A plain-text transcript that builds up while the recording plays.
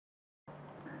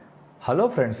Hello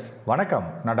friends, வணக்கம்.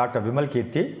 நான் doctor Vimal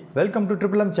Keerthi. Welcome to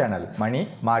triple M channel money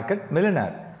market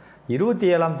milliner.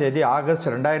 27ஆம் தேதி August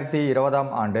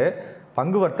 2020ஆம் ஆண்டு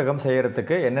பங்கு வர்த்தகம்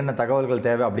செய்கிறதுக்கு என்னென்ன தகவல்கள்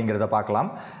தேவை அப்படிங்கிறத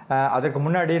பார்க்கலாம். அதுக்கு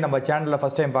முன்னாடி நம்ம சேனலில்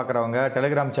ஃபஸ்ட் டைம் பார்க்குறவங்க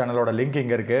டெலிகிராம் சேனலோட லிங்க்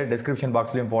இங்கே இருக்குது, டிஸ்கிரிப்ஷன்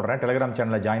பாக்ஸ்லையும் போடுறேன். டெலிகிராம்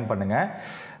சேனலில் ஜாயின் பண்ணுங்கள்.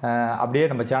 அப்படியே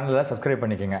நம்ம சேனலில் சப்ஸ்கிரைப்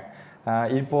பண்ணிக்கோங்க.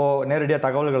 இப்போது நேரடியாக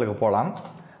தகவல்களுக்கு போகலாம்.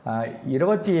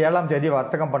 27ஆம் தேதி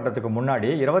வர்த்தகம் பண்ணுறதுக்கு முன்னாடி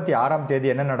 26ஆம் தேதி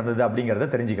என்ன நடந்தது அப்படிங்கிறத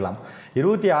தெரிஞ்சுக்கலாம்.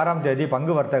 26ஆம் தேதி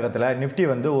பங்கு வர்த்தகத்தில் நிஃப்டி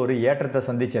வந்து ஒரு ஏற்றத்தை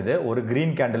சந்தித்தது. ஒரு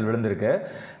க்ரீன் கேண்டில் விழுந்திருக்கு.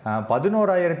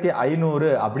 11,500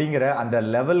 அப்படிங்கிற அந்த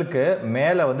லெவலுக்கு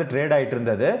மேலே வந்து ட்ரேட் ஆகிட்டு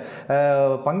இருந்தது.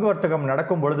 பங்கு வர்த்தகம்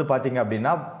நடக்கும் பொழுது பார்த்திங்க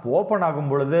அப்படின்னா ஓப்பன்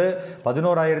ஆகும் பொழுது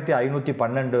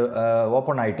 11,512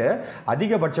 ஓப்பன் ஆகிட்டு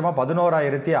அதிகபட்சமாக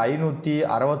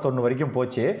 11,561 வரைக்கும்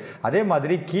போச்சு. அதே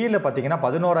மாதிரி கீழே பார்த்திங்கன்னா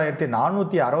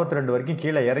 11,462 வரைக்கும்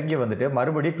கீழே இறங்கி வந்துட்டு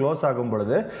மறுபடி க்ளோஸ் ஆகும்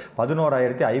பொழுது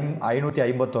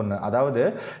 11,551. அதாவது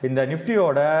இந்த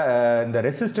நிஃப்டியோட இந்த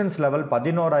ரெசிஸ்டன்ஸ் லெவல்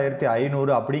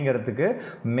 11,500 அப்படிங்கிறதுக்கு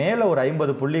மேலே ஒரு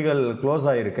 50 புள்ளிகள் க்ளோஸ்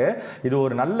ஆகிருக்கு. இது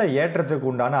ஒரு நல்ல ஏற்றத்துக்கு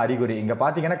உண்டான அறிகுறி. இங்கே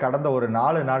பார்த்தீங்கன்னா கடந்த ஒரு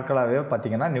 4 நாட்களாகவே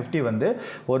பார்த்தீங்கன்னா நிஃப்டி வந்து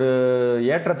ஒரு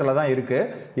ஏற்றத்தில் தான் இருக்குது.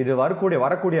 இது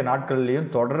வரக்கூடிய நாட்கள்லையும்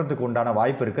தொடர்றதுக்கு உண்டான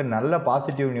வாய்ப்பு இருக்குது. நல்ல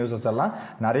பாசிட்டிவ் நியூஸஸ் எல்லாம்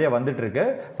நிறைய வந்துட்டு இருக்கு.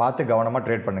 பார்த்து கவனமாக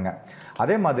ட்ரேட் பண்ணுங்கள்.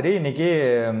 அதே மாதிரி இன்னைக்கு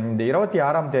இந்த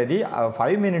 26ஆம் தேதி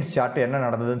 5 மினிட்ஸ் சார்ட் என்ன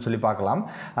நடந்ததுன்னு சொல்லி பார்க்கலாம்.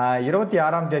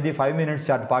 26ஆம் தேதி 5 மினிட்ஸ்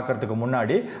சார்ட் பார்க்கறதுக்கு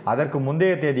முன்னாடி அதற்கு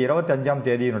முந்தைய தேதி 25ஆம்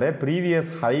தேதியினுடைய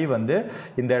ப்ரீவியஸ் ஹை வந்து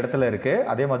இந்த இடத்துல இருக்குது.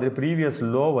 அதே மாதிரி ப்ரீவியஸ்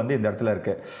லோ வந்து இந்த இடத்துல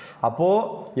இருக்குது.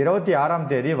 அப்போது 26ஆம்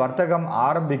தேதி வர்த்தகம்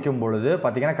ஆரம்பிக்கும் பொழுது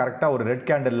பார்த்திங்கன்னா கரெக்டாக ஒரு ரெட்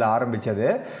கேண்டில் ஆரம்பித்தது.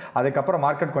 அதுக்கப்புறம்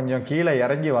மார்க்கெட் கொஞ்சம் கீழே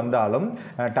இறங்கி வந்தாலும்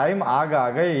டைம் ஆக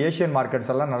ஆக ஏஷியன்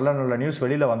மார்க்கெட்ஸ் எல்லாம் நல்ல நியூஸ்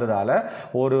வெளியில் வந்ததால்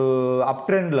ஒரு அப்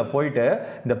ட்ரெண்டில் போயிட்டு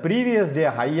இந்த ப்ரீவியஸ் டே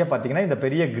ஹையை பார்த்தீங்கன்னா இந்த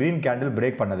பெரிய க்ரீன் கேண்டில்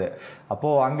பிரேக் பண்ணுது.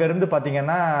 அப்போது அங்கேருந்து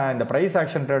பார்த்தீங்கன்னா இந்த ப்ரைஸ்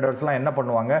ஆக்ஷன் ட்ரேடர்ஸ்லாம் என்ன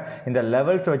பண்ணுவாங்க, இந்த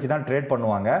லெவல்ஸ் வச்சு தான் ட்ரேட்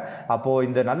பண்ணுவாங்க. அப்போது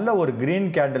இந்த நல்ல ஒரு க்ரீன்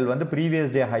கேண்டில் வந்து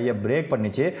ப்ரீவியஸ் டே ஹையை பிரேக்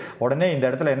பண்ணிச்சு. உடனே இந்த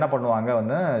இடத்துல என்ன பண்ணுவாங்க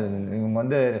வந்து இவங்க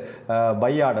வந்து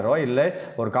பை ஆர்டரோ இல்லை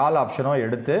ஒரு கால் ஆப்ஷனோ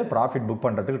எடுத்து ப்ராஃபிட் புக்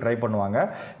பண்ணுறதுக்கு ட்ரை பண்ணுவாங்க.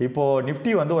 இப்போது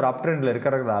நிஃப்டி வந்து ஒரு அப் ட்ரெண்டில்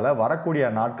இருக்கிறதால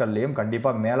வரக்கூடிய நாட்கள்லேயும்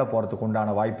கண்டிப்பாக மேலே போகிறதுக்கு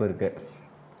உண்டான வாய்ப்பு இருக்குது.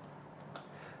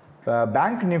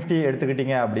 பேங்க் நிஃப்டி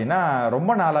எடுத்துக்கிட்டிங்க அப்படின்னா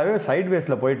ரொம்ப நாளாகவே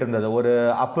சைட்வேஸில் போயிட்டு இருந்தது. ஒரு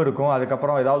அப் இருக்கும்,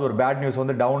 அதுக்கப்புறம் ஏதாவது ஒரு பேட் நியூஸ்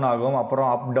வந்து டவுன் ஆகும், அப்புறம்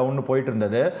அப் டவுன்னு போயிட்டு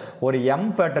இருந்தது. ஒரு எம்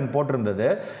பேட்டர்ன் போட்டிருந்தது.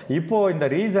 இப்போது இந்த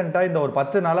ரீசெண்டாக இந்த ஒரு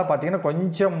 10 நாளாக பார்த்தீங்கன்னா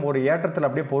கொஞ்சம் ஒரு ஏற்றத்தில்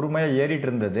அப்படியே பொறுமையாக ஏறிட்டு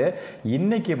இருந்தது.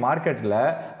 இன்றைக்கி மார்க்கெட்டில்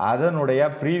அதனுடைய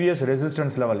ப்ரீவியஸ்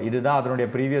ரெசிஸ்டன்ஸ் லெவல், இதுதான் அதனுடைய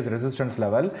ப்ரீவியஸ் ரெசிஸ்டன்ஸ்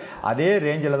லெவல், அதே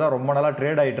ரேஞ்சில் தான் ரொம்ப நாளாக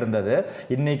ட்ரேட் ஆகிட்டு இருந்தது.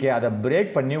 இன்றைக்கி அதை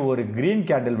பிரேக் பண்ணி ஒரு க்ரீன்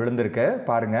கேண்டில் விழுந்திருக்கு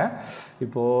பாருங்கள்.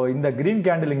 இப்போது இந்த க்ரீன்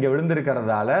கேண்டில் இங்கே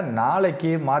விழுந்திருக்கிறதால நாளைக்கு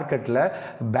மார்க்கெட்டில்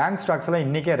பேங்க் ஸ்டாக்ஸ்லாம்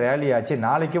இன்றைக்கே ரேலி ஆச்சு.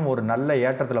 நாளைக்கும் ஒரு நல்ல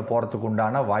ஏற்றத்தில் போகிறதுக்கு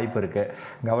உண்டான வாய்ப்பு இருக்குது.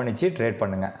 கவனித்து ட்ரேட்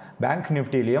பண்ணுங்கள். பேங்க்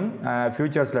நிஃப்டிலையும்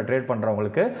ஃபியூச்சர்ஸில் ட்ரேட்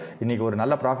பண்ணுறவங்களுக்கு இன்றைக்கி ஒரு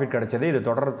நல்ல ப்ராஃபிட் கிடைச்சது. இது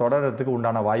தொடர்றதுக்கு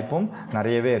உண்டான வாய்ப்பும்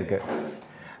நிறையவே இருக்குது.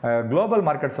 குளோபல்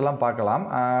மார்க்கெட்ஸ் எல்லாம் பார்க்கலாம்.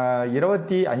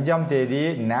 25ஆம் தேதி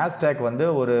நாஸ்டாக் வந்து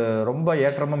ஒரு ரொம்ப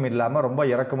ஏற்றமும் இல்லாமல் ரொம்ப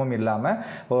இறக்கமும் இல்லாமல்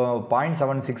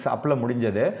 0.76 அப்பில்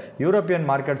முடிஞ்சது. யூரோப்பியன்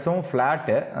மார்க்கெட்ஸும்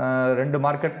ஃப்ளாட்டு, 2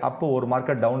 மார்க்கெட் அப்பு, ஒரு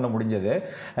மார்க்கெட் டவுனில் முடிஞ்சது.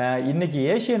 இன்றைக்கி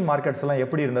ஏஷியன் மார்க்கெட்ஸ் எல்லாம்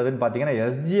எப்படி இருந்ததுன்னு பார்த்தீங்கன்னா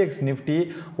SGX நிஃப்டி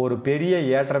ஒரு பெரிய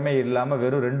ஏற்றமே இல்லாமல்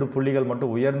வெறும் 2 புள்ளிகள்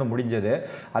மட்டும் உயர்ந்து முடிஞ்சது.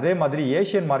 அதே மாதிரி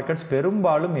ஏஷியன் மார்க்கெட்ஸ்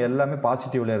பெரும்பாலும் எல்லாமே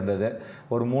பாசிட்டிவில் இருந்தது,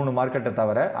 ஒரு 3 மார்க்கெட்டை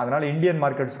தவிர. அதனால் இந்தியன்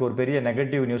மார்க்கெட்ஸ்க்கு ஒரு பெரிய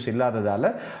நெகட்டிவ் நியூஸ் இல்லாததால்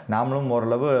நாமளும்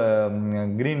ஓரளவு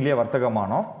கிரீன்லேயே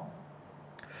வர்த்தகமானோம்.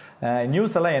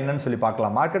 நியூஸ் எல்லாம் என்னன்னு சொல்லி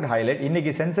பார்க்கலாம். மார்க்கெட் ஹைலைட்,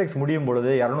 இன்றைக்கி சென்செக்ஸ் முடியும் பொழுது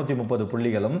 230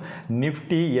 புள்ளிகளும்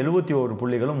நிஃப்டி 71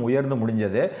 புள்ளிகளும் உயர்ந்து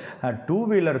முடிஞ்சது. 2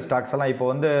 வீலர் ஸ்டாக்ஸ் எல்லாம் இப்போ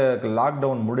வந்து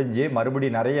லாக்டவுன் முடிஞ்சு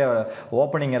மறுபடியும் நிறைய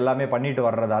ஓப்பனிங் எல்லாமே பண்ணிட்டு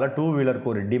வர்றதால 2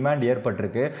 வீலருக்கு ஒரு டிமாண்ட்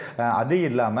ஏற்பட்டிருக்கு. அது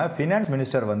இல்லாமல் ஃபினான்ஸ்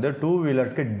மினிஸ்டர் வந்து 2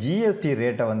 வீலர்ஸ்க்கு ஜிஎஸ்டி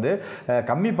ரேட்டை வந்து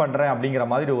கம்மி பண்ணுறேன் அப்படிங்கிற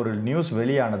மாதிரி ஒரு நியூஸ்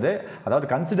வெளியானது.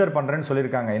 அதாவது கன்சிடர் பண்ணுறேன்னு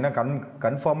சொல்லியிருக்காங்க, இன்னும்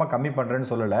கன்ஃபார்மாக கம்மி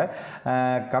பண்ணுறேன்னு சொல்லலை.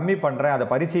 கம்மி பண்ணுறேன், அதை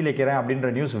பரிசீலிக்கிறேன்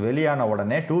அப்படின்ற நியூஸ் வெளியான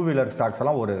உடனே 2 வீலர் ஸ்டாக்ஸ்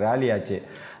எல்லாம் ஒரு ரேலி ஆச்சு.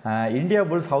 இந்தியா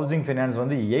புல்ஸ் ஹவுசிங் ஃபைனான்ஸ்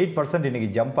வந்து 8% இன்றைக்கி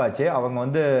ஜம்ப் ஆச்சு. அவங்க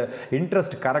வந்து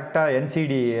இன்ட்ரெஸ்ட் கரெக்டாக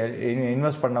என்சிடி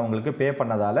இன்வெஸ்ட் பண்ணவங்களுக்கு பே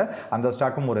பண்ணதால் அந்த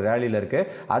ஸ்டாக்கும் ஒரு ரேலியில் இருக்குது.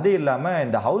 அது இல்லாமல்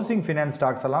இந்த ஹவுசிங் ஃபைனான்ஸ்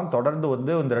ஸ்டாக்ஸ் எல்லாம் தொடர்ந்து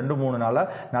வந்து இந்த 2-3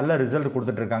 நாளாக நல்ல ரிசல்ட்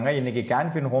கொடுத்துட்ருக்காங்க. இன்றைக்கி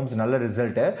கேன்ஃபின் ஹோம்ஸ் நல்ல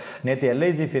ரிசல்ட்டு, நேற்று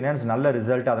எல்ஐசி ஃபைனான்ஸ் நல்ல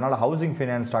ரிசல்ட். அதனால் ஹவுசிங்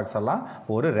ஃபைனான்ஸ் ஸ்டாக்ஸ் எல்லாம்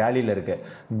ஒரு ரேலியில் இருக்குது.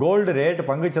 கோல்டு ரேட்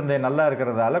பங்குச்சந்தை நல்லா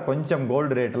இருக்கிறதால கொஞ்சம்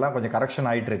கோல்டு ரேட்டெல்லாம் கொஞ்சம் கரெக்ஷன்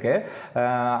ஆகிட்டு இருக்கு.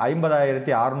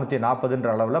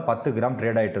 50,640 அளவில் 10 கிராம்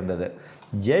ட்ரேட் ஆகிட்டு இருந்தது.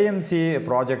 ஜேஎம்சி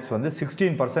ப்ராஜெக்ட்ஸ் வந்து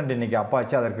 16% இன்றைக்கி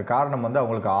அப்பாச்சு. அதற்கு காரணம் வந்து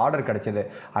அவங்களுக்கு ஆர்டர் கிடைச்சது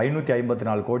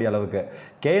 554 கோடி அளவுக்கு.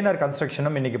 கேஎன்ஆர்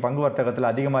கன்ஸ்ட்ரக்ஷனும் இன்றைக்கி பங்கு வர்த்தகத்தில்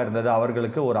அதிகமாக இருந்தது.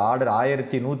 அவர்களுக்கு ஒரு ஆர்டர்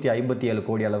 1157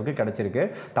 கோடி அளவுக்கு கிடைச்சிருக்கு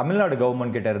தமிழ்நாடு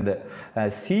கவர்மெண்ட் கிட்ட இருந்து.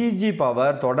 சிஜி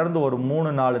பவர் தொடர்ந்து ஒரு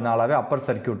 3-4 நாளாகவே அப்பர்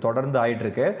சர்க்கியூட் தொடர்ந்து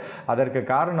ஆயிட்டிருக்கு. அதற்கு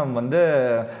காரணம் வந்து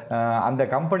அந்த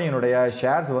கம்பெனியினுடைய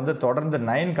ஷேர்ஸ் வந்து தொடர்ந்து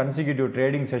 9 கன்சிக்யூட்டிவ்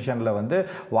ட்ரேடிங் செஷனில் வந்து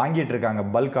வாங்கிட்டு இருக்காங்க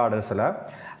பல்க் ஆர்டர்ஸில்.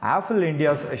 ஆப்பிள்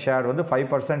இந்தியாஸ் ஷேர் வந்து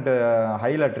 5%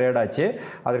 ஹையில் ட்ரேட் ஆச்சு.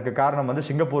 அதற்கு காரணம் வந்து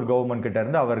சிங்கப்பூர் கவர்மெண்ட் கிட்ட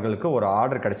இருந்து அவர்களுக்கு ஒரு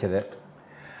ஆர்டர் கிடைச்சது.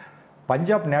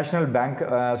 பஞ்சாப் நேஷனல் பேங்க்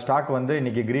ஸ்டாக் வந்து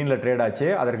இன்றைக்கி க்ரீனில் ட்ரேட் ஆச்சு.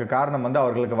 அதற்கு காரணம் வந்து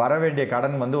அவர்களுக்கு வர வேண்டிய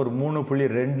கடன் வந்து ஒரு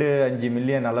 3.25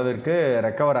 மில்லியன் அளவிற்கு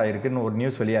ரெக்கவர் ஆகிருக்குன்னு ஒரு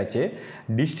நியூஸ் வெளியாச்சு.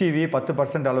 டிஷ் டிவி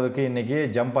 10% அளவுக்கு இன்றைக்கி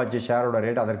ஜம்ப் ஆச்சு ஷேரோட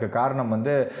ரேட். அதற்கு காரணம்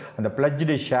வந்து அந்த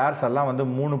பிளட்ஜ்டு ஷேர்ஸ் எல்லாம் வந்து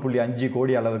 3.5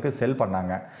 கோடி அளவுக்கு செல்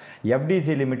பண்ணாங்க.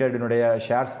 FDC லிமிடெடினுடைய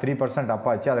shares 3%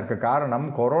 அப்பாச்சு. அதற்கு காரணம்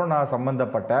கொரோனா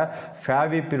சம்பந்தப்பட்ட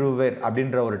ஃபேவிபிருவேர்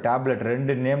அப்படின்ற ஒரு டேப்லெட்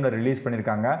 2 நேமில் ரிலீஸ்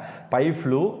பண்ணியிருக்காங்க.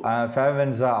 பைஃப்ளூ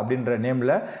ஃபேவென்சா அப்படின்ற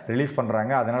நேமில் ரிலீஸ்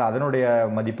பண்ணுறாங்க. அதனால் அதனுடைய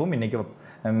மதிப்பும் இன்றைக்கி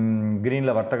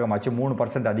க்ரீனில் வர்த்தகமாச்சு.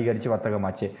 3% அதிகரித்து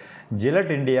வர்த்தகமாச்சு.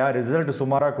 ஜிலட் இந்தியா ரிசல்ட்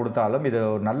சுமாராக கொடுத்தாலும் இது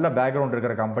ஒரு நல்ல பேக்ரவுண்ட்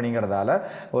இருக்கிற கம்பெனிங்கிறதால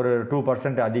ஒரு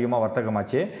 2% அதிகமாக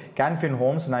வர்த்தகமாச்சு. கேன்ஃபின்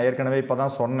ஹோம்ஸ் நான் ஏற்கனவே இப்போ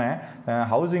தான் சொன்னேன்,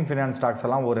 ஹவுசிங் ஃபினான்ஸ் ஸ்டாக்ஸ்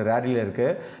எல்லாம் ஒரு ரேலியில்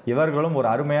இருக்குது. இவர்களும் ஒரு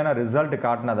அருமையான ரிசல்ட்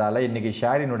காட்டினதால் இன்றைக்கி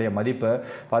ஷேரினுடைய மதிப்பு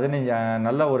 15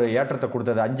 நல்ல ஒரு ஏற்றத்தை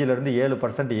கொடுத்தது. 5லேருந்து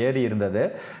 7% ஏறி இருந்தது.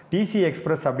 டிசி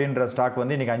எக்ஸ்பிரஸ் அப்படின்ற ஸ்டாக்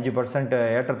வந்து இன்றைக்கி 5%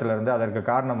 ஏற்றத்தில் இருந்து. அதற்கு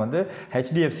காரணம் வந்து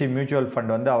ஹெச்டிஎஃப்சி மியூச்சுவல்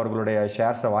ஃபண்ட் வந்து அவர்களுடைய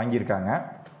ஷேர்ஸை வாங்கியிருக்காங்க.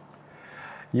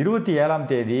 27ஆம்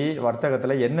தேதி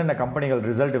வர்த்தகத்தில் என்னென்ன கம்பெனிகள்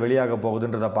ரிசல்ட் வெளியாக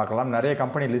போகுதுன்றதை பார்க்கலாம். நிறைய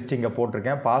கம்பெனி லிஸ்ட் இங்கே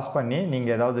போட்டிருக்கேன். பாஸ் பண்ணி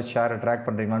நீங்கள் ஏதாவது ஷேரை ட்ராக்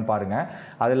பண்ணுறீங்களான்னு பாருங்கள்.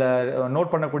 அதில்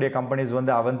நோட் பண்ணக்கூடிய கம்பெனிஸ்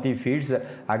வந்து அவந்தி ஃபீட்ஸ்,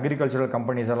 அக்ரிகல்ச்சரல்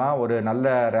கம்பெனிஸ் எல்லாம் ஒரு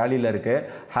நல்ல ரேலியில் இருக்குது.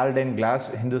 ஹால்டைன் class,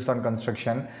 Hindustan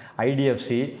construction,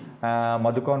 IDFC,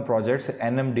 மதுகான் projects,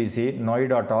 NMDC,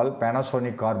 Noida டால்,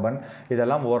 பேனாசோனிக் கார்பன்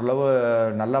இதெல்லாம் ஓரளவு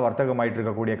நல்ல வர்த்தகமாயிட்டு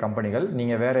இருக்கக்கூடிய கம்பெனிகள்.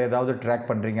 நீங்கள் வேறு ஏதாவது ட்ராக்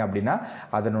பண்ணுறீங்க அப்படின்னா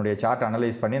அதனுடைய சார்ட்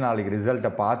அனலைஸ் பண்ணி நாளைக்கு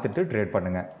ரிசல்ட்டை பார்த்துட்டு ட்ரேட்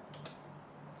பண்ணுங்கள்.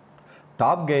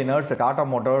 Top gainers Tata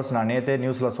Motors. நான் நேற்றே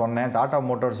நியூஸில் சொன்னேன், டாடா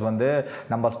மோட்டார்ஸ் வந்து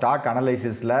நம்ம ஸ்டாக்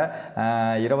அனலைசிஸில்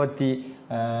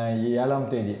 27ஆம்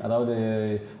தேதி அதாவது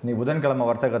நீ புதன்கிழமை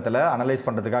வர்த்தகத்தில் அனலைஸ்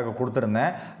பண்ணுறதுக்காக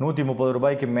கொடுத்துருந்தேன். 130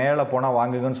 ரூபாய்க்கு மேலே போனால்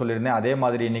வாங்குங்கன்னு சொல்லியிருந்தேன். அதே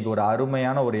மாதிரி இன்றைக்கி ஒரு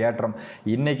அருமையான ஒரு ஏற்றம்.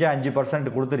 இன்றைக்கே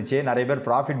 5% கொடுத்துருச்சு. நிறைய பேர்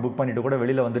ப்ராஃபிட் புக் பண்ணிவிட்டு கூட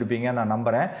வெளியில் வந்திருப்பீங்க நான்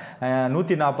நம்புகிறேன்.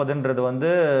 140ன்றது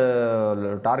வந்து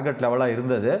டார்கெட் லெவலாக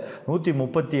இருந்தது.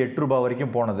 138 ரூபாய்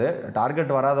வரைக்கும் போனது.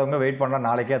 டார்கெட் வராதவங்க வெயிட் பண்ணால்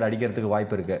நாளைக்கே அது அடிக்கிறதுக்கு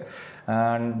வாய்ப்பு இருக்குது.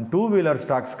 2 வீலர்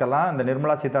ஸ்டாக்ஸ்க்கெல்லாம் இந்த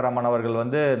நிர்மலா சீதாராமன் அவர்கள்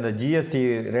வந்து இந்த ஜிஎஸ்டி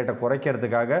ரேட்டை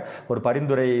குறைக்கிறதுக்காக ஒரு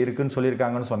பரிந்துரை இருக்குன்னு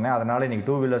சொல்லியிருக்காங்கன்னு சொன்னேன். அதனால் இன்றைக்கி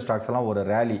 2 வீலர் ஸ்டாக்ஸ் எல்லாம் ஒரு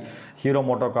ரேலி. ஹீரோ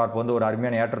மோட்டோ கார்ப் வந்து ஒரு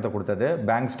அருமையான ஏற்றத்தை கொடுத்தது.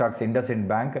 Bank stocks IndusInd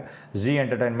bank, G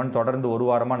entertainment தொடர்ந்து ஒரு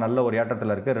வாரமாக நல்ல ஒரு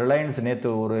ஏற்றத்தில் இருக்குது. ரிலையன்ஸ்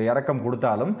நேற்று ஒரு இறக்கம்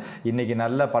கொடுத்தாலும் இன்றைக்கி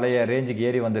நல்ல பழைய ரேஞ்சுக்கு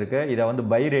ஏறி வந்திருக்கு. இதை வந்து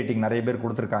பை ரேட்டிங் நிறைய பேர்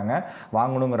கொடுத்துருக்காங்க.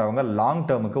 வாங்கணுங்கிறவங்க லாங்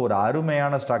டேர்முக்கு ஒரு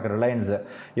அருமையான ஸ்டாக் ரிலையன்ஸ்.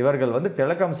 இவர்கள் வந்து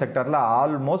டெலிகாம் செக்டரில்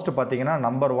ஆல்மோஸ்ட் பார்த்தீங்கன்னா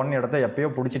நம்பர் 1 இடத்த எப்பயோ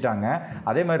பிடிச்சிட்டாங்க.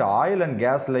 அதே மாதிரி ஆயில் அண்ட்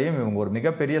கேஸ்லையும் இவங்க ஒரு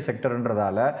மிகப்பெரிய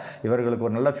செக்டர்ன்றதால இவர்களுக்கு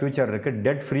ஒரு நல்ல ஃபியூச்சர் இருக்குது.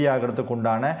 டெட் ஃப்ரீ ஆகிறதுக்கு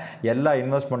உண்டான எல்லா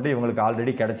இன்வெஸ்ட்மெண்ட்டும் இவங்களுக்கு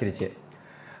ஆல்ரெடி கிடச்சிருச்சு.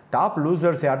 டாப்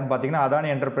லூசர்ஸ் யாருன்னு பார்த்தீங்கன்னா அதானி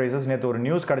என்டர்பிரைசஸ். நேற்று ஒரு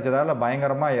நியூஸ் கிடைச்சதால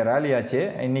பயங்கரமாக ரேலி ஆச்சு.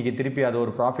 இன்றைக்கி திருப்பி அது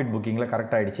ஒரு ப்ராஃபிட் புக்கிங்கில்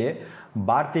கரெக்ட் ஆகிடுச்சு.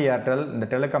 பாரதி ஏர்டெல் இந்த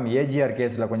டெலிகாம் ஏஜிஆர்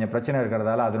கேஸில் கொஞ்சம் பிரச்சனை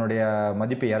இருக்கிறதால அதனுடைய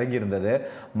மதிப்பு இறங்கி இருந்தது.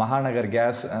 Mahanagar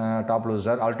case top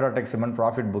loser. UltraTech cement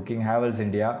profit booking. Havells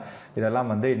India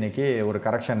இதெல்லாம் வந்து இன்றைக்கி ஒரு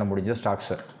கரெக்ஷனில் முடிஞ்ச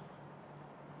ஸ்டாக்ஸு.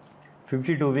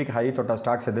 52 வீக் ஹை தொட்ட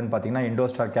ஸ்டாக்ஸ் எதுன்னு பார்த்தீங்கன்னா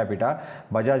இண்டோஸ்டார் கேபிட்டா,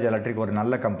 பஜாஜ் எலக்ட்ரிக் ஒரு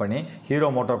நல்ல கம்பெனி, ஹீரோ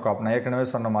மோட்டோகார்ப். நான் ஏற்கனவே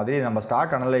சொன்ன மாதிரி நம்ம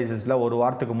ஸ்டாக் அனலைசிஸில் ஒரு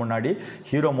வாரத்துக்கு முன்னாடி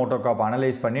ஹீரோ மோட்டோகார்ப்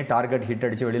அனலைஸ் பண்ணி டார்கெட் ஹிட்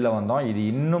அடித்து வெளியில் வந்தோம். இது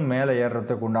இன்னும் மேலே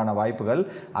ஏறுறதுக்கு உண்டான வாய்ப்புகள்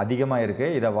அதிகமாக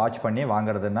இருக்குது. இதை வாட்ச் பண்ணி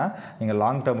வாங்குறதுன்னா நீங்கள்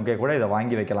லாங் டேர்முக்கே கூட இதை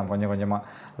வாங்கி வைக்கலாம் கொஞ்சம்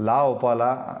கொஞ்சமாக. லா ஒப்பாலா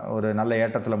ஒரு நல்ல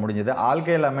ஏற்றத்தில் முடிஞ்சது.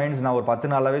 ஆல்கைல் அமைன்ஸ் நான் ஒரு 10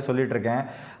 நாளாகவே சொல்லிட்டு இருக்கேன்.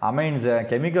 அமைன்ஸ்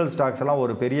கெமிக்கல் ஸ்டாக்ஸ் எல்லாம்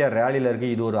ஒரு பெரிய ரேலியில்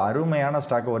இருக்குது. இது ஒரு அருமையான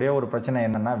ஸ்டாக். ஒரே ஒரு பிரச்சனை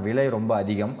என்னென்னா விலை ரொம்ப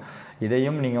அதிகம்.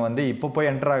 இதையும் நீங்கள் வந்து இப்போ போய்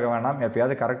என்டர் ஆக வேணாம்.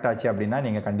 எப்போயாவது கரெக்ட் ஆச்சு அப்படின்னா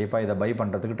நீங்கள் கண்டிப்பாக இதை பை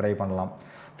பண்ணுறதுக்கு ட்ரை பண்ணலாம்.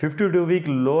 52 வீக்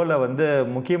லோவில் வந்து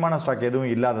முக்கியமான ஸ்டாக்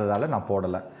எதுவும் இல்லாததால் நான்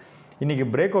போடலை. இன்றைக்கி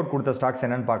பிரேக் அவுட் கொடுத்த ஸ்டாக்ஸ்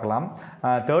என்னென்னு பார்க்கலாம்.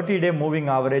 30 டே மூவிங்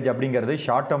ஆவரேஜ் அப்படிங்கிறது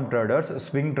ஷார்ட் டேர்ம் ட்ரேடர்ஸ்,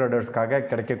 ஸ்விங் ட்ரேடர்ஸ்க்காக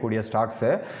கிடைக்கக்கூடிய ஸ்டாக்ஸு.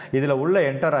 இதில் உள்ள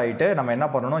என்டர் ஆகிட்டு நம்ம என்ன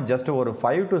பண்ணணும், ஜஸ்ட் ஒரு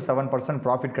 5 to 7%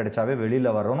 ப்ராஃபிட் கிடைச்சாவே வெளியில்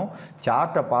வரணும்.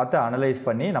 சார்ட்டை பார்த்து அனலைஸ்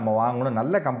பண்ணி நம்ம வாங்கணும்.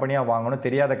 நல்ல கம்பெனியாக வாங்கணும்.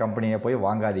 தெரியாத கம்பெனியை போய்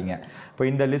வாங்காதீங்க. இப்போ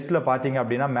இந்த லிஸ்ட்டில் பார்த்தீங்க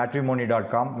அப்படின்னா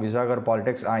matrimony.com, விசாகர்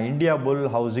பாலிடெக்ஸ், இந்தியா புல்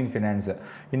ஹவுசிங் ஃபினான்ஸ்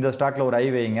இந்த ஸ்டாக்கில் ஒரு ஐ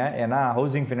வைங்க. ஏன்னா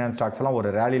ஹவுசிங் ஃபினான்ஸ் ஸ்டாக்ஸ்லாம்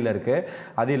ஒரு ரேலியில் இருக்குது.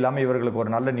 அது இல்லாமல் இவர்களுக்கு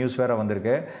ஒரு நல்ல நியூஸ் வேறு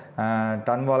வந்திருக்கு.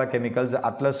 டன்வாலா chemicals,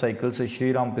 atlas cycles,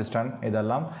 Sriram piston,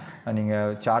 இதெல்லாம்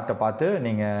நீங்கள் சார்ட்டை பார்த்து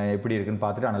நீங்கள் எப்படி இருக்குன்னு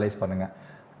பார்த்துட்டு அனலைஸ் பண்ணுங்கள்.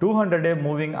 200-day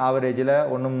மூவிங் ஆவரேஜில்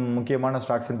ஒன்றும் முக்கியமான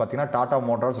ஸ்டாக்ஸ்ன்னு பார்த்தீங்கன்னா டாடா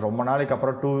மோட்டார்ஸ் ரொம்ப நாளைக்கு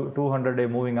அப்புறம் 200-day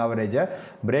மூவிங் ஆவரேஜை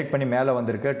பிரேக் பண்ணி மேலே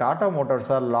வந்திருக்கு. டாடா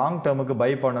மோட்டார்ஸை லாங் டேர்முக்கு பை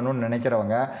பண்ணணும்னு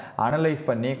நினைக்கிறவங்க அனலைஸ்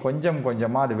பண்ணி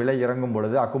கொஞ்சமாக அது விலை இறங்கும்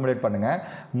பொழுது அக்குமுலேட் பண்ணுங்கள்.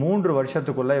 3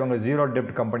 வருஷத்துக்குள்ளே இவங்க ஜீரோ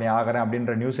டெப்ட் கம்பெனி ஆகிறேன்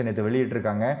அப்படின்ற நியூஸ் நேற்று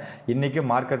வெளியிட்டிருக்காங்க. இன்றைக்கி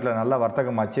மார்க்கெட்டில் நல்லா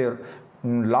வர்த்தகமாச்சு.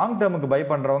 லாங் டேர்முக்கு பை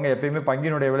பண்ணுறவங்க எப்பயுமே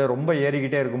பங்கினுடைய விலை ரொம்ப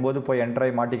ஏறிக்கிட்டே இருக்கும்போது போய்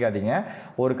என்ட்ராகி மாட்டிக்காதீங்க.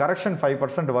 ஒரு கரெக்ஷன்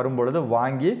 5% வரும்பொழுது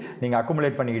வாங்கி நீங்கள்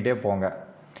அக்குமுலேட் பண்ணிக்கிட்டே போங்க.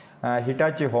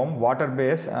 Hitachi home, water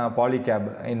base, Polycab,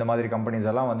 இந்த மாதிரி கம்பெனிஸ்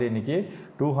எல்லாம் வந்து இன்றைக்கி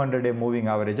 200-day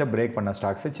மூவிங் ஆவரேஜை பிரேக் பண்ண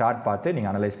ஸ்டாக்ஸு. சார்ட் பார்த்து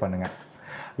நீங்கள் அனலைஸ் பண்ணுங்கள்.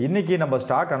 இன்றைக்கி நம்ம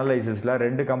ஸ்டாக் அனலைசிஸில்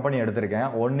 2 கம்பெனி எடுத்திருக்கேன்.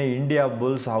 ஒன்று இந்தியா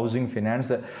புல்ஸ் ஹவுசிங்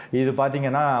ஃபினான்ஸ். இது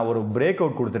பார்த்திங்கன்னா ஒரு பிரேக்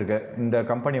அவுட் கொடுத்துருக்கு. இந்த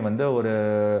கம்பெனி வந்து ஒரு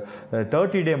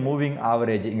 30-day மூவிங்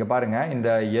ஆவரேஜ் இங்கே பாருங்கள், இந்த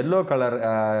எல்லோ கலர்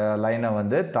லைனை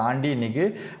வந்து தாண்டி இன்றைக்கி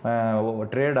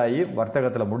ட்ரேட் ஆகி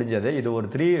வர்த்தகத்தில் முடிஞ்சது. இது ஒரு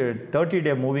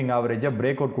 30-day மூவிங் ஆவரேஜை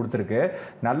பிரேக் அவுட் கொடுத்துருக்கு.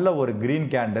 நல்ல ஒரு க்ரீன்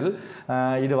கேண்டில்.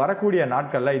 இது வரக்கூடிய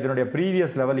நாட்களில் இதனுடைய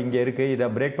ப்ரீவியஸ் லெவல் இங்கே இருக்குது. இதை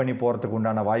பிரேக் பண்ணி போகிறதுக்கு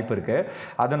உண்டான வாய்ப்பு இருக்குது.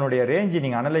 அதனுடைய ரேஞ்சு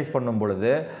நீங்கள் அனலைஸ் பண்ணும்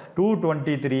பொழுது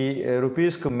 223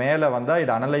 rupeesக்கு மேலே வந்தால்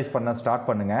இதை அனலைஸ் பண்ண ஸ்டார்ட்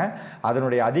பண்ணுங்கள்.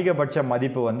 அதனுடைய அதிகபட்ச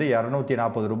மதிப்பு வந்து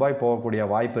 240 ரூபாய் போகக்கூடிய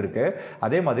வாய்ப்பு இருக்குது.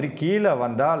 அதே மாதிரி கீழே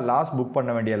வந்தால் லாஸ் புக்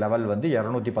பண்ண வேண்டிய லெவல் வந்து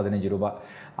 215 ரூபாய்.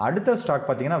 அடுத்த ஸ்டாக்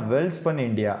பார்த்தீங்கன்னா வெல்ஸ்பன்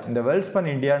இந்தியா. இந்த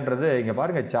வெல்ஸ்பன் இந்தியான்றது இங்கே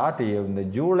பாருங்கள் சார்ட், இந்த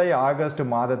ஜூலை ஆகஸ்ட்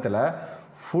மாதத்தில்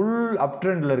ஃபுல் அப்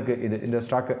ட்ரெண்டில் இருக்குது. இந்த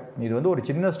ஸ்டாக்கு இது வந்து ஒரு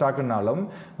சின்ன ஸ்டாக்குனாலும்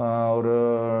ஒரு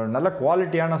நல்ல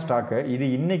குவாலிட்டியான ஸ்டாக்கு. இது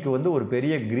இன்றைக்கி வந்து ஒரு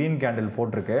பெரிய க்ரீன் கேண்டில்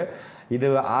போட்டிருக்கு. இது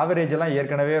ஆவரேஜெல்லாம்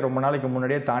ஏற்கனவே ரொம்ப நாளைக்கு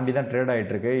முன்னாடியே தாண்டி தான் ட்ரேட்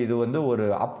ஆகிட்டுருக்கு. இது வந்து ஒரு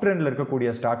அப் ட்ரெண்டில் இருக்கக்கூடிய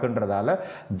ஸ்டாக்குன்றதால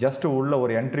ஜஸ்ட்டு உள்ள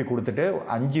ஒரு என்ட்ரி கொடுத்துட்டு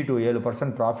 5 to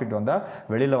 7% ப்ராஃபிட் வந்தால்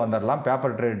வெளியில் வந்துடலாம்.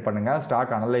 பேப்பர் ட்ரேட் பண்ணுங்கள்,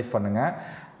 ஸ்டாக் அனலைஸ் பண்ணுங்கள்.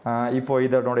 இப்போது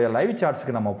இதனுடைய லைவ்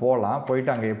சார்ட்ஸுக்கு நம்ம போகலாம்.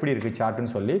 போயிட்டு அங்கே எப்படி இருக்குது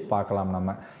சார்ட்டுன்னு சொல்லி பார்க்கலாம்.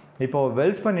 நம்ம இப்போது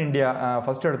வெல்ஸ்பன் இந்தியா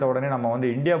ஃபஸ்ட் எடுத்த உடனே நம்ம வந்து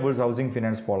இந்தியா புல்ஸ் ஹவுசிங்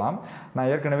ஃபினான்ஸ் போகலாம். நான்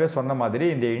ஏற்கனவே சொன்ன மாதிரி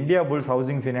இந்த இந்தியா புல்ஸ்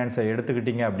ஹவுசிங் ஃபினான்ஸை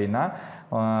எடுத்துக்கிட்டிங்க அப்படின்னா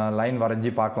லைன் வரைஞ்சி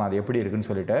பார்க்கலாம் அது எப்படி இருக்குன்னு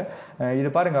சொல்லிட்டு. இது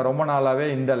பாருங்கள், ரொம்ப நாளாகவே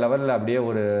இந்த லெவலில் அப்படியே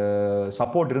ஒரு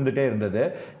சப்போர்ட் இருந்துகிட்டே இருந்தது.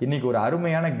 இன்றைக்கி ஒரு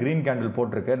அருமையான க்ரீன் கேண்டில்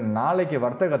போட்டிருக்கு. நாளைக்கு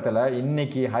வர்த்தகத்தில்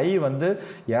இன்றைக்கி ஹை வந்து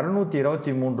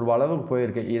 223 ரூபா அளவுக்கு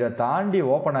போயிருக்கு. இதை தாண்டி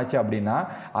ஓப்பன் ஆச்சு அப்படின்னா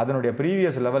அதனுடைய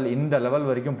ப்ரீவியஸ் லெவல் இந்த லெவல்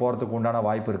வரைக்கும் போகிறதுக்கு உண்டான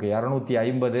வாய்ப்பு இருக்குது.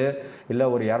 250 இல்லை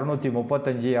ஒரு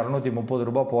 235 230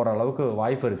 ரூபா போகிற அளவுக்கு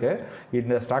வாய்ப்பு இருக்குது.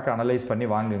 இந்த ஸ்டாக் அனலைஸ் பண்ணி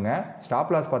வாங்குங்க.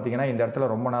 ஸ்டாப் லாஸ் பார்த்தீங்கன்னா இந்த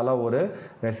இடத்துல ரொம்ப நாளாக ஒரு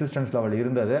ரெசிஸ்டன்ஸ் லெவல்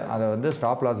இருந்தது. அதை வந்து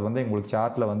ஸ்டாப் லாஸ் வந்து உங்களுக்கு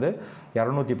சார்ட்டில் வந்து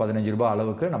 215 ரூபா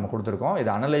அளவுக்கு நம்ம கொடுத்துருக்கோம். இது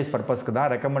அனலைஸ் பர்பஸ்க்கு தான்,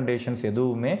 ரெக்கமெண்டேஷன்ஸ்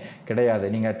எதுவுமே கிடையாது.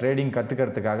 நீங்கள் ட்ரேடிங்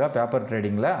கற்றுக்கிறதுக்காக பேப்பர்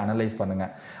ட்ரேடிங்கில் அனலைஸ்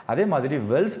பண்ணுங்கள். அதே மாதிரி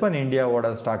வெல்ஸ்பன்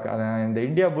இந்தியாவோட ஸ்டாக், இந்த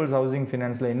இந்தியா புல்ஸ் ஹவுசிங்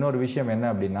ஃபினான்ஸில் இன்னொரு விஷயம் என்ன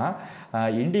அப்படின்னா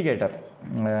இண்டிகேட்டர்,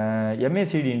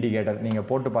 MACD இண்டிகேட்டர் நீங்கள்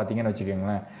போட்டு பார்த்தீங்கன்னு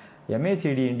வச்சுக்கோங்களேன்.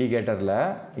 MACD இண்டிகேட்டரில்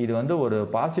இது வந்து ஒரு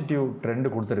பாசிட்டிவ் ட்ரெண்டு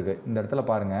கொடுத்துருக்கு. இந்த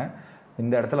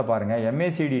இடத்துல பாருங்கள்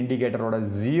MACD இண்டிகேட்டரோட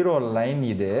ஜீரோ லைன்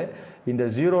இது. இந்த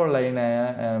ஜீரோ லைனை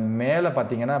மேலே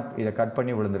பார்த்தீங்கன்னா இதை கட்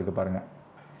பண்ணி விழுந்திருக்கு பாருங்கள்.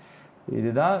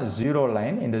 இதுதான் ஜீரோ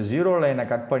லைன். இந்த ஜீரோ லைனை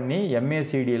கட் பண்ணி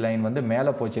MACD லைன் வந்து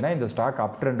மேலே போச்சுன்னா இந்த ஸ்டாக்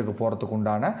அப் ட்ரெண்டுக்கு போகிறதுக்கு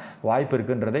உண்டான வாய்ப்பு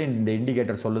இருக்குன்றதை இந்த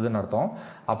இண்டிகேட்டர் சொல்லுதுன்னு அர்த்தம்.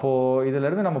 அப்போது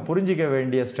இதிலேருந்து நம்ம புரிஞ்சிக்க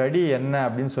வேண்டிய ஸ்டடி என்ன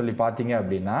அப்படின்னு சொல்லி பார்த்தீங்க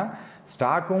அப்படின்னா,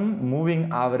 ஸ்டாக்கும் மூவிங்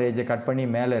ஆவரேஜை கட் பண்ணி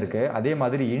மேலே இருக்குது. அதே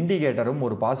மாதிரி இண்டிகேட்டரும்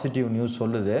ஒரு பாசிட்டிவ் நியூஸ்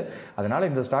சொல்லுது. அதனால்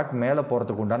இந்த ஸ்டாக் மேலே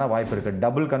போகிறதுக்கு உண்டான வாய்ப்பு இருக்குது.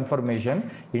 Double confirmation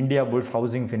India bulls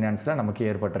housing ஃபினான்ஸில் நமக்கு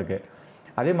ஏற்பட்டிருக்கு.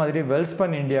 அதே மாதிரி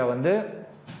வெல்ஸ்பன் இந்தியா வந்து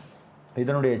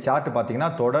இதனுடைய சார்ட் பார்த்திங்கன்னா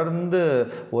தொடர்ந்து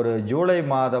ஒரு ஜூலை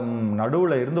மாதம்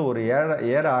நடுவில் இருந்து ஒரு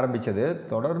ஏற ஆரம்பித்தது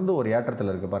தொடர்ந்து ஒரு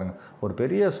ஏற்றத்தில் இருக்குது பாருங்கள். ஒரு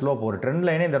பெரிய ஸ்லோப், ஒரு ட்ரெண்ட்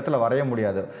லைனே இந்த இடத்துல வரைய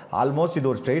முடியாது. ஆல்மோஸ்ட்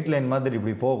இது ஒரு ஸ்ட்ரெயிட் லைன் மாதிரி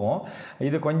இப்படி போகும்.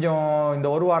 இது கொஞ்சம் இந்த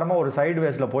ஒரு வாரமாக ஒரு சைடு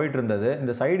வேஸில் போயிட்டு இருந்தது.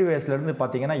 இந்த சைடு வேஸ்லேருந்து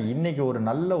பார்த்திங்கன்னா இன்றைக்கி ஒரு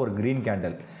நல்ல ஒரு க்ரீன்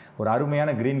கேண்டில், ஒரு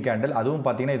அருமையான க்ரீன் கேண்டில். அதுவும்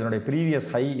பார்த்திங்கன்னா இதனுடைய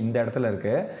ப்ரீவியஸ் ஹை இந்த இடத்துல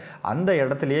இருக்குது. அந்த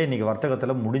இடத்துலையே இன்றைக்கி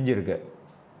வர்த்தகத்தில் முடிஞ்சிருக்கு.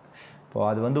 இப்போ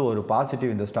அது வந்து ஒரு பாசிட்டிவ்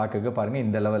இந்த ஸ்டாக்குக்கு. பாருங்கள்,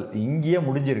 இந்த லெவல் இங்கேயே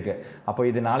முடிஞ்சிருக்கு. அப்போ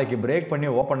இது நாளைக்கு பிரேக் பண்ணி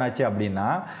ஓப்பன் ஆச்சு அப்படின்னா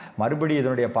மறுபடியும்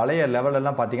இதனுடைய பழைய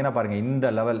லெவலெல்லாம் பார்த்தீங்கன்னா பாருங்கள், இந்த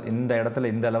லெவல், இந்த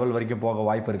இடத்துல இந்த லெவல் வரைக்கும் போக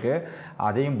வாய்ப்பு இருக்குது.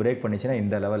 அதையும் பிரேக் பண்ணிச்சுன்னா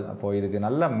இந்த லெவல். அப்போது இதுக்கு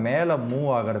நல்லா மேலே மூவ்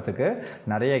ஆகிறதுக்கு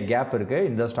நிறைய கேப் இருக்குது.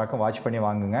 இந்த ஸ்டாக்கும் வாட்ச் பண்ணி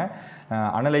வாங்குங்க.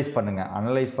 அனலைஸ்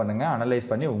பண்ணுங்கள்.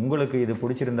 பண்ணி உங்களுக்கு இது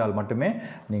பிடிச்சிருந்தால் மட்டுமே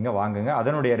நீங்கள் வாங்குங்க.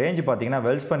 அதனுடைய ரேஞ்சு பார்த்தீங்கன்னா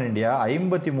வெல்ஸ்பன் இந்தியா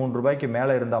 53 ரூபாய்க்கு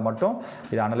மேலே இருந்தால் மட்டும்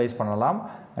இதை அனலைஸ் பண்ணலாம்.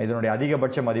 இதனுடைய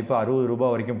அதிகபட்ச மதிப்பு 60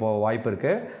 ரூபாய் வரைக்கும் போக வாய்ப்பு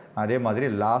இருக்குது. அதே மாதிரி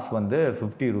லாஸ் வந்து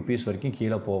 50 rupees வரைக்கும்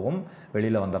கீழே போகும்,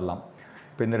 வெளியில் வந்துடலாம்.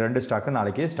 இப்போ இந்த 2 ஸ்டாக்கு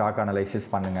நாளைக்கு ஸ்டாக் அனலைசிஸ்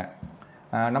பண்ணுங்கள்.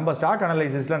 நம்ம ஸ்டாக்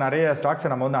அனலைசிஸில் நிறைய ஸ்டாக்ஸை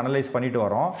நம்ம வந்து அனலைஸ் பண்ணிட்டு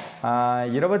வரோம்.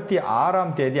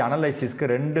 26ஆம் தேதி அனலைசிஸ்க்கு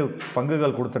 2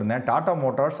 பங்குகள் கொடுத்துருந்தேன். Tata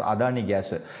Motors, Adani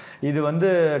case. இது வந்து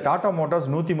டாடா மோட்டார்ஸ்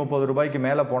 130 ரூபாய்க்கு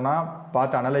மேலே போனால்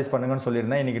பார்த்து அனலைஸ் பண்ணுங்கன்னு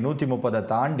சொல்லியிருந்தேன். இன்றைக்கி 130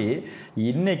 தாண்டி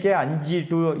இன்றைக்கே 5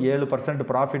 to 7%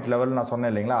 ப்ராஃபிட் லெவல் நான்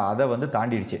சொன்னேன் இல்லைங்களா, அதை வந்து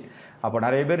தாண்டிடுச்சு. அப்போ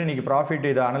நிறைய பேர் இன்றைக்கி ப்ராஃபிட்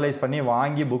இதை அனலைஸ் பண்ணி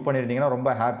வாங்கி புக் பண்ணியிருந்தீங்கன்னா ரொம்ப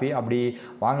ஹாப்பி. அப்படி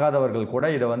வாங்காதவர்கள் கூட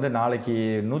இதை வந்து நாளைக்கு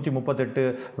 138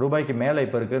 ரூபாய்க்கு மேலே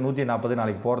இப்போ இருக்குது, 140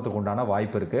 நாளைக்கு போகிறதுக்கு உண்டான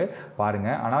வாய்ப்பு இருக்குது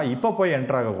பாருங்கள். ஆனால் இப்போ போய்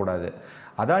என்ட்ரு ஆகக்கூடாது.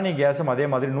 அதானி கேஸும் அதே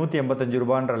மாதிரி 185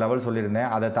 ரூபான்ற லெவல் சொல்லியிருந்தேன்.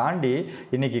 அதை தாண்டி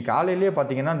இன்றைக்கி காலையிலேயே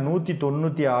பார்த்தீங்கன்னா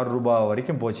 196 ரூபா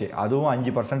வரைக்கும் போச்சு. அதுவும்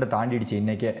 5% தாண்டிடுச்சு.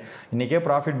 இன்றைக்கே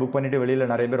ப்ராஃபிட் புக் பண்ணிவிட்டு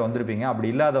வெளியில் நிறைய பேர் வந்திருப்பீங்க. அப்படி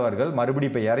இல்லாதவர்கள்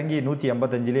மறுபடியும் இப்போ இறங்கி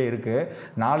 185லே இருக்குது.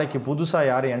 நாளைக்கு புதுசாக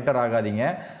யாரும் என்டர் ஆகாதீங்க.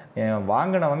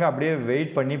 வாங்கினவங்க அப்படியே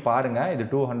வெயிட் பண்ணி பாருங்கள். இது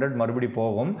 200 மறுபடி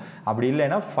போகும். அப்படி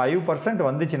இல்லைன்னா 5%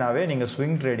 வந்துச்சுனாவே நீங்கள்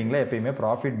ஸ்விங் ட்ரேடிங்கில் எப்பயுமே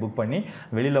ப்ராஃபிட் புக் பண்ணி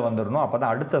வெளியில் வந்துடணும். அப்போ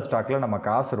தான் அடுத்த ஸ்டாக்கில் நம்ம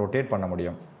காசு ரொட்டேட் பண்ண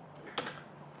முடியும்.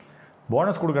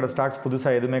 போனஸ் கொடுக்குற ஸ்டாக்ஸ்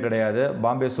புதுசாக எதுவுமே கிடையாது.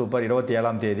 பாம்பே சூப்பர்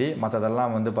 27ஆம் தேதி,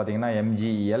 மற்றதெல்லாம் வந்து பார்த்திங்கன்னா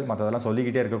MGEL, மற்றதெல்லாம்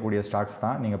சொல்லிக்கிட்டே இருக்கக்கூடிய ஸ்டாக்ஸ்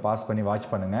தான். நீங்கள் பாஸ் பண்ணி வாட்ச்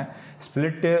பண்ணுங்கள்.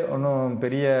 ஸ்பிளிட்டு ஒன்றும்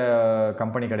பெரிய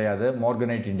கம்பெனி கிடையாது.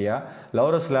 மோர்கனைட் இந்தியா,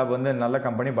 லவ்ரஸ் லேப் வந்து நல்ல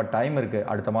கம்பெனி, பட் டைம் இருக்குது,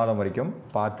 அடுத்த மாதம் வரைக்கும்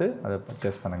பார்த்து அதை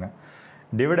பர்ச்சேஸ் பண்ணுங்கள்.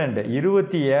 டிவிடெண்ட்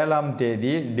 27ஆம் தேதி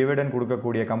டிவிடெண்ட்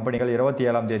கொடுக்கக்கூடிய கம்பெனிகள்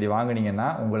 27ஆம் தேதி வாங்கினீங்கன்னா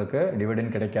உங்களுக்கு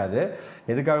டிவிடெண்ட் கிடைக்காது.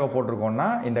 எதுக்காக போட்டிருக்கோன்னா,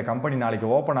 இந்த கம்பெனி நாளைக்கு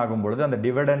ஓப்பன் ஆகும் பொழுது அந்த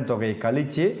டிவிடெண்ட் தொகையை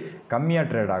கழித்து கம்மியாக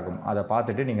ட்ரேட் ஆகும். அதை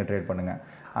பார்த்துட்டு நீங்கள் ட்ரேட் பண்ணுங்கள்.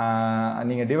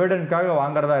 நீங்கள் டிவிடெண்ட்காக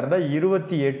வாங்குறதா இருந்தால்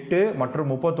 28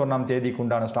 மற்றும் 31ஆம் தேதிக்கு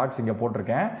உண்டான ஸ்டாக்ஸ் இங்கே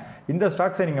போட்டிருக்கேன். இந்த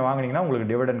ஸ்டாக்ஸை நீங்கள் வாங்கினீங்கன்னா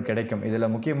உங்களுக்கு டிவிடெண்ட் கிடைக்கும்.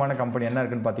 இதில் முக்கியமான கம்பெனி என்ன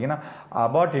இருக்குதுன்னு பார்த்தீங்கன்னா,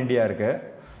 அபாட் இந்தியா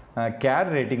இருக்குது, கேர்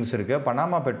ரேட்டிங்ஸ் இருக்குது,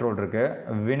 பனாமா பெட்ரோல்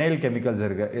இருக்குது, வினைல் கெமிக்கல்ஸ்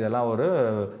இருக்குது. இதெல்லாம் ஒரு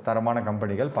தரமான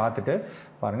கம்பெனிகள். பார்த்துட்டு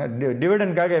பாருங்கள்.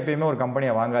 டிவிடெண்ட்காக எப்பயுமே ஒரு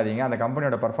கம்பெனியை வாங்காதீங்க. அந்த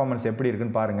கம்பெனியோட பர்ஃபார்மன்ஸ் எப்படி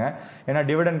இருக்குன்னு பாருங்கள். ஏன்னா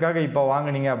டிவிடெண்ட்காக இப்போ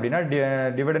வாங்கினீங்க அப்படின்னா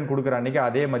டிவிடெண்ட் கொடுக்குற அன்றைக்கி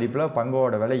அதே மதிப்பில்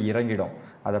பங்கோட விலை இறங்கிடும்.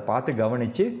 அதை பார்த்து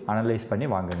கவனித்து அனலைஸ் பண்ணி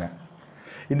வாங்குங்க.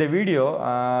 இந்த வீடியோ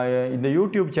இந்த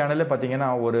யூடியூப் சேனலில் பார்த்தீங்கன்னா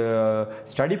ஒரு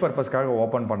ஸ்டடி பர்பஸ்க்காக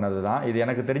ஓப்பன் பண்ணது தான். இது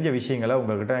எனக்கு தெரிஞ்ச விஷயங்களை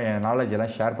உங்கள்கிட்ட என் நாலேஜ்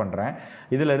எல்லாம் ஷேர் பண்ணுறேன்.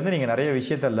 இதிலேருந்து நீங்கள் நிறைய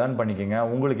விஷயத்தை லேர்ன் பண்ணிக்கோங்க.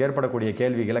 உங்களுக்கு ஏற்படக்கூடிய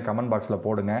கேள்விகளை கமெண்ட் பாக்ஸில்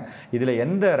போடுங்க. இதில்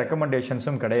எந்த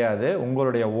ரெக்கமெண்டேஷன்ஸும் கிடையாது.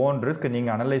 உங்களுடைய ஓன் ரிஸ்க்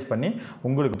நீங்கள் அனலைஸ் பண்ணி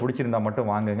உங்களுக்கு பிடிச்சிருந்தால்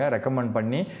மட்டும் வாங்குங்க. ரெக்கமெண்ட்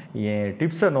பண்ணி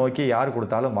டிப்ஸை நோக்கி யார்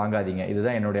கொடுத்தாலும் வாங்காதீங்க.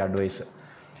 இதுதான் என்னுடைய அட்வைஸ்.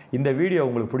 இந்த வீடியோ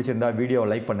உங்களுக்கு பிடிச்சிருந்தா வீடியோவை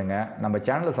லைக் பண்ணுங்கள். நம்ம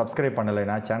சேனலை சப்ஸ்கிரைப்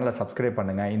பண்ணலைன்னா சேனலை சப்ஸ்கிரைப்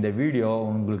பண்ணுங்கள். இந்த வீடியோ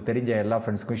உங்களுக்கு தெரிஞ்ச எல்லா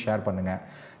ஃப்ரெண்ட்ஸ்க்கும் ஷேர் பண்ணுங்கள்.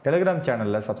 டெலிகிராம்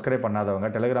சேனலில் சப்ஸ்கிரைப் பண்ணாதவங்க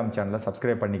டெலிகிராம் சேனலில்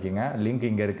சப்ஸ்கிரைப் பண்ணிக்கோங்க. லிங்க்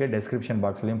இங்கே இருக்குது, டெஸ்கிரிப்ஷன்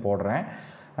பாக்ஸ்லேயும் போடுறேன்.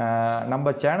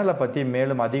 நம்ம சேனலை பற்றி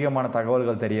மேலும் அதிகமான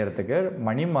தகவல்கள் தெரியறதுக்கு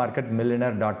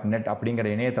moneymarketmillionaire.net அப்படிங்கிற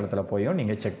இணையதளத்தில் போயும்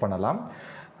நீங்கள் செக் பண்ணலாம்.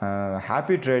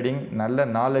 Happy trading. நல்ல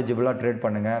நாலேஜபிளாக ட்ரேட்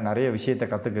பண்ணுங்கள். நிறைய விஷயத்தை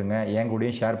கற்றுக்குங்க. என்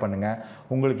கூடயும் ஷேர் பண்ணுங்கள்.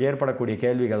 உங்களுக்கு ஏற்படக்கூடிய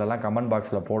கேள்விகளெல்லாம் கமெண்ட்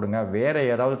பாக்ஸில் போடுங்க. வேறு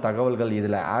ஏதாவது தகவல்கள்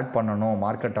இதில் ஆட் பண்ணணும்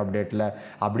மார்க்கெட் அப்டேட்டில்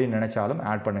அப்படின்னு நினச்சாலும்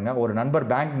ஆட் பண்ணுங்கள். ஒரு நண்பர்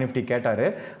பேங்க் நிஃப்டி கேட்டார்,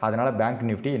 அதனால் பேங்க்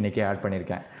நிஃப்டி இன்றைக்கி ஆட்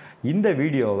பண்ணியிருக்கேன். இந்த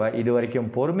வீடியோவை இது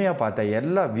வரைக்கும் பொறுமையாக பார்த்த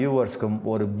எல்லா வியூவர்ஸ்க்கும்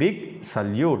ஒரு பிக்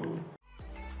சல்யூட்.